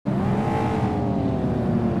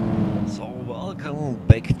welcome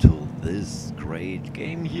back to this great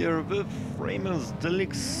game here with Framers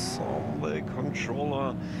Deluxe on the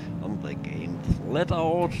controller and the game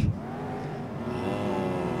Flatout.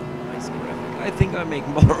 Oh, nice graphic. I think I make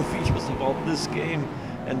more videos about this game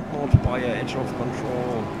and not by a edge of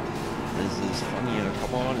control. This is funnier.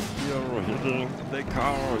 Come on, here, hitting the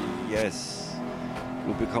car. Yes.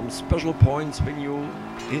 You become special points when you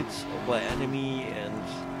hit the enemy and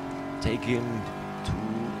take him to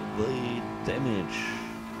the damage.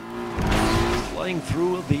 Flying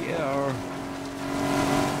through the air.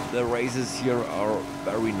 The races here are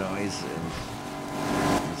very nice, and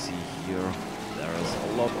you see here there's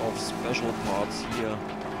a lot of special parts here.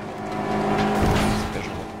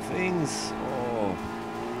 Special things. Oh,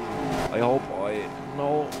 I hope I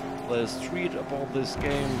know the street about this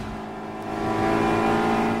game.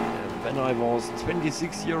 When I was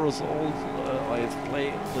 26 years old, I've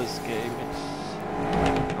played this game.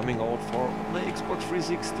 It's coming out for the Xbox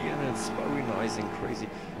 360 and it's very nice and crazy.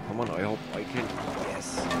 Come on, I hope I can...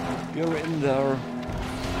 Yes! We're in there.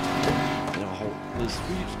 Now how the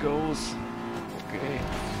street goes. Okay,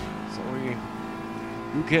 sorry.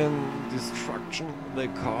 You can destruction the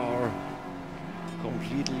car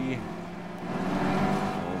completely.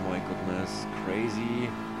 Oh my goodness, crazy.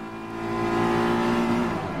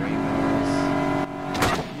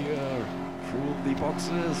 Here through the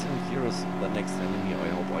boxes, and here's the next enemy. I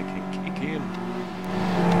hope I can kick him.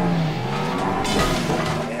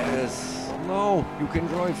 Yes. No, you can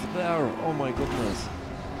drive there. Oh my goodness.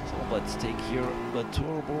 So let's take here the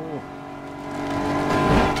turbo.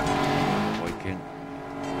 I can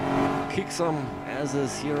kick some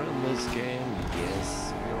asses here in this game.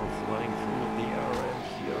 Yes, we are flying through the air, and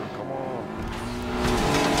here, come on.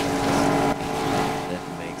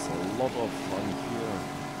 A lot of fun here.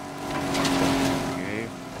 Okay.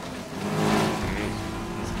 Okay.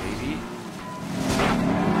 This baby.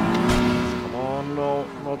 Come on, no,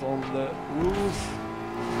 not on the roof.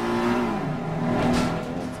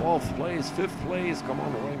 Oh, fourth place, fifth place. Come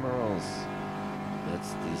on, Ramers.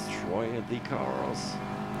 Let's destroy the cars.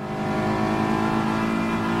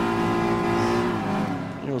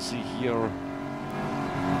 You'll see here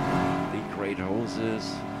the great houses,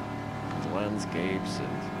 landscapes,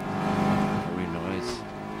 and very nice.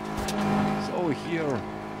 So here,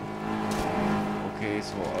 okay,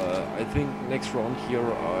 so I think next round here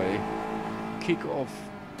I kick off.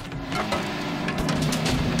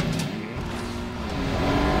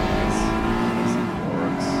 Yes, it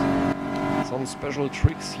works. Some special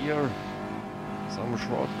tricks here, some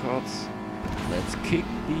shortcuts. Let's kick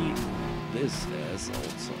this ass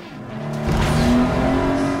outside.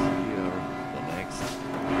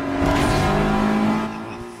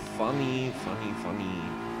 Funny.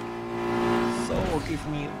 So give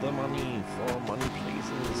me the money for money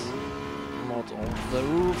places, not on the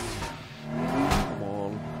roof. Come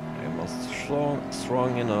on, I must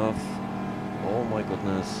strong enough. Oh my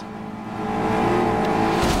goodness.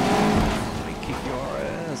 I kick your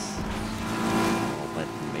ass. Oh, that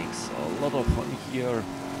makes a lot of fun here.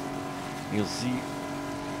 You see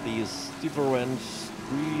these different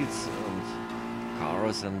streets and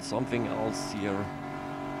cars and something else here.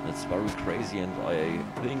 That's very crazy, and I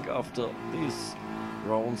think after these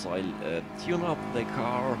rounds I'll tune up the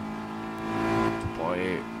car to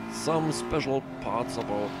buy some special parts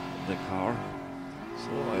about the car.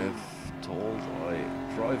 So I've told I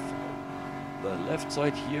drive the left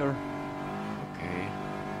side here. Okay.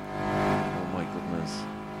 Oh my goodness.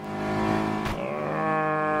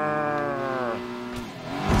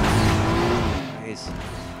 Nice.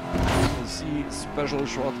 You see special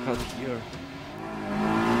shortcut here.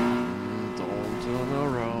 Turn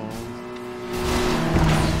around.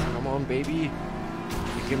 Come on, baby.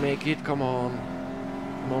 You can make it. Come on.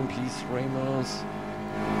 Come on, please, Ramers.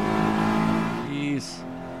 Please.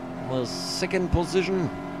 The second position.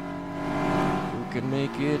 You can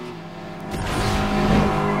make it.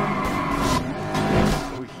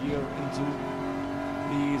 Go here into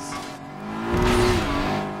these.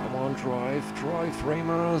 Come on, drive,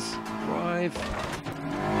 Ramers. Drive.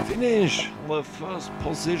 Finish the first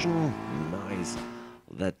position. Nice.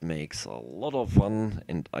 That makes a lot of fun,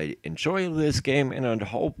 and I enjoy this game, and I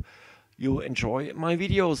hope you enjoy my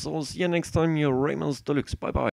videos. So see you next time, your Framers Deluxe. Bye bye.